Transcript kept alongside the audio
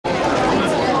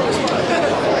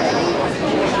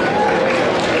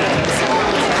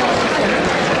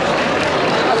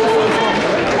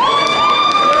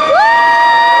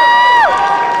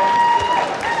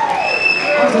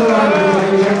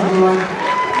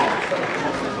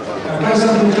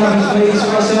please,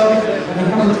 face up. And then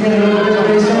come together a little bit,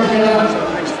 please. Come together.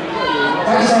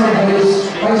 Face on, please.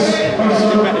 Face on.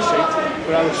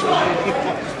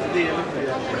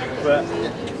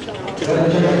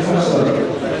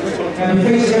 And your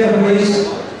feet together, please.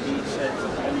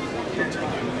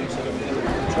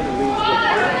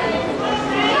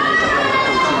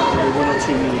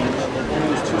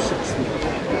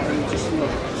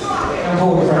 And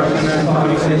forward for 65,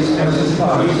 please.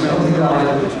 65, something like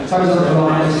toes on the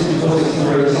line, 64,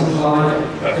 63, something like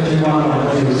 51,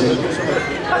 126.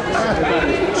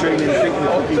 Training, thinking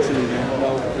of competing again,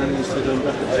 and instead of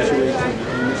back at the situation,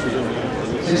 and this was over.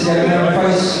 68, now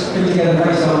face, put together,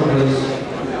 face on, please.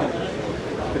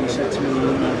 But he said to me,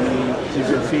 he was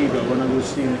in fever when I was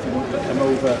seeing if he wanted to come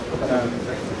over.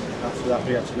 After that,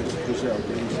 we had to go to Brazil.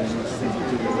 But he said, I think he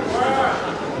did it.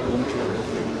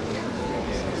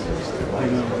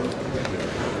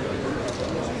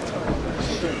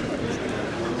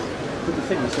 But the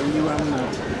thing is, when you ran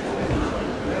that,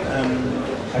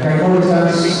 okay, forward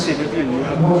turns.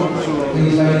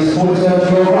 These ladies, forward turns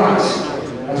to your right.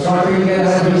 Let's try to get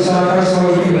ahead of each side, face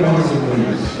away from your body,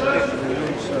 please.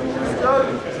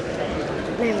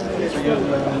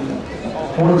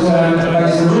 Forward turn,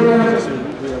 face the rear.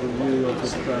 We have a really awful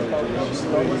crowd.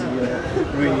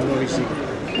 Really noisy.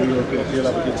 You'll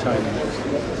have a good time.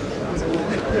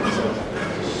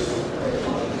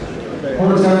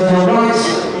 Forward turn to your right.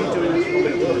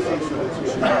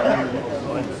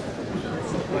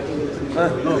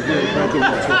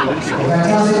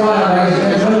 Fantastic right, ladies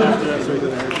and gentlemen.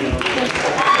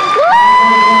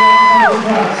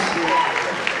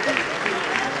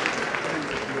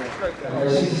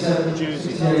 67,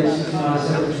 68, 69,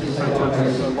 70,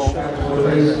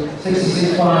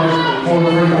 66, 5, 4,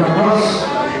 3, across.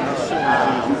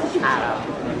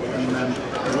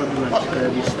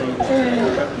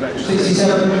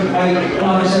 67, 8,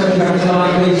 9, 70, back to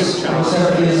line, please.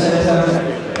 70 in the centre.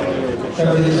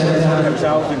 70 in the centre.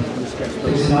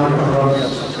 69 across.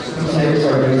 68,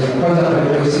 sorry, please. Close up,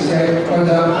 please. 68, close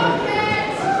up.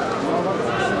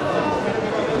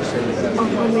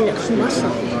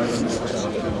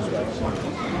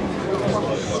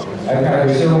 Okay,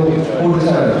 we're still forward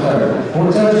turn,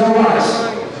 forward turn to your right.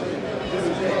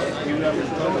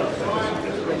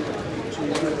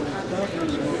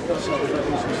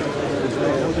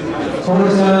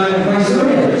 Forward turn, face the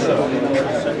rear.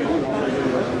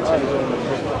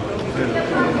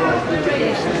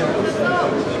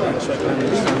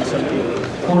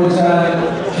 Forward turn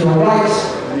to your right.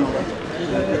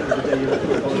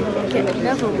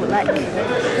 Never would like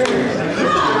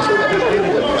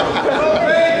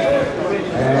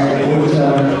And forward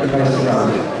turn, face the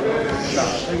right.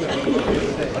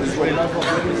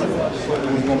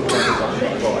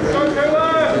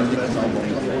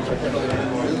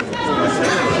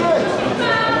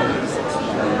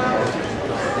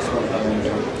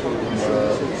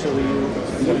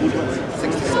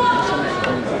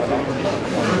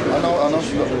 I know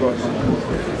she got the right one.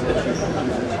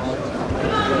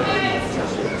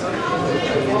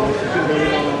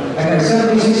 Okay,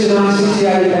 70, 69,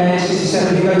 68 and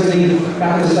 67, if you go to the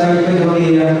back of the stage, please on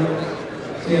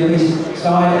the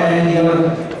side, and the other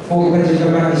four competitors go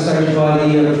back of the stage by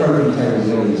the trophy tables,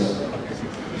 please.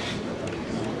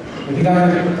 If you go,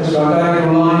 just go down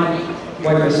the line,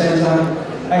 wait for the centre.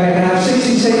 Okay, can I have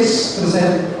 66 for the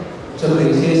centre? So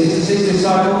please, here, 66 this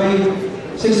side for me.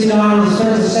 69 on the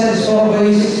centre spot,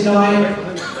 please, 69,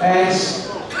 and...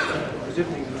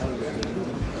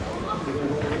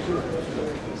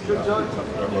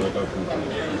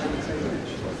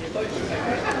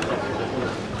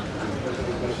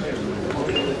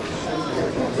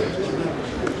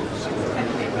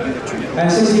 And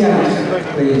 68,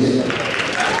 please.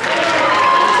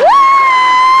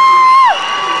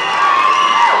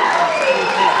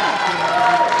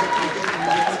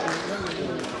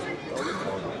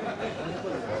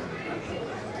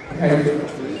 Okay.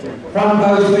 Front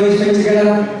pose, please, feet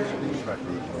together.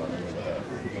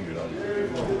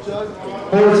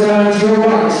 Forward turn to your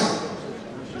right.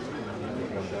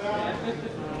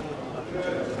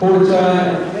 Forward turn,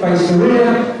 face the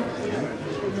rear.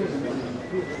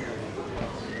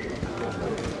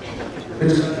 To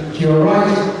your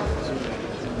right.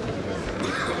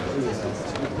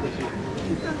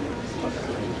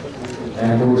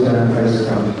 And forward turn, face the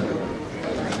front.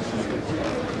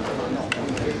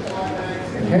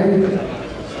 Okay.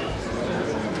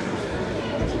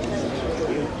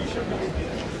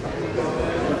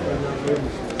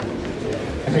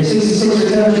 Okay, 66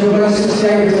 return to your place,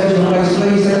 68 return to your place,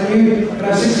 please, thank you. Can I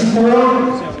have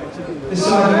 64? This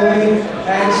side for me,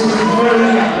 and 63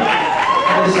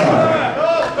 on this side.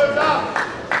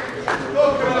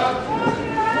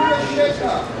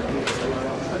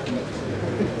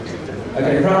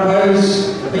 Okay, front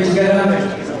pose, feet together.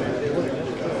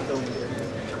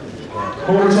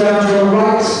 Forward turn to your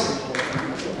right.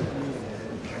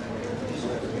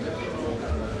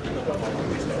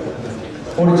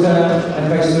 Forward turn and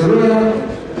face to the rear.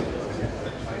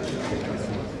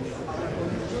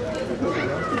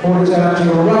 Forward turn to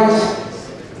your right.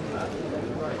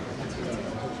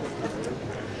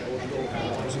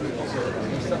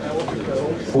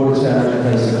 Forward turn and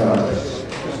face the front.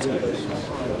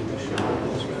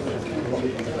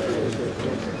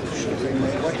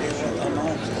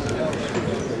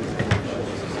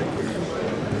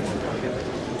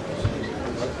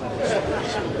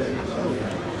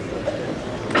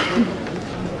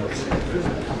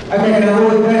 Okay, can I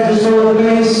hold the pen just forward,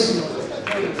 please?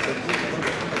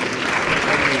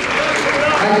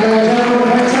 Thank you, ladies and gentlemen,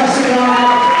 fantastic night.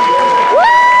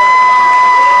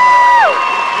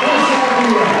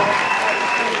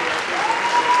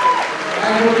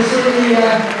 And we'll be seeing the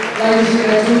ladies in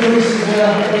their two pieces of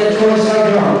their choice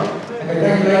later on. Okay,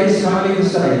 thank you, ladies, come and leave the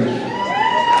stage.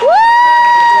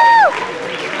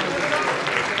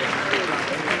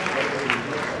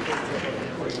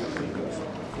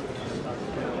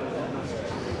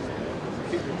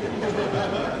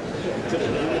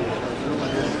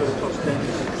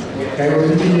 Okay, we'll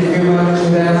continue a few moments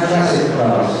with our classic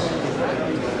class.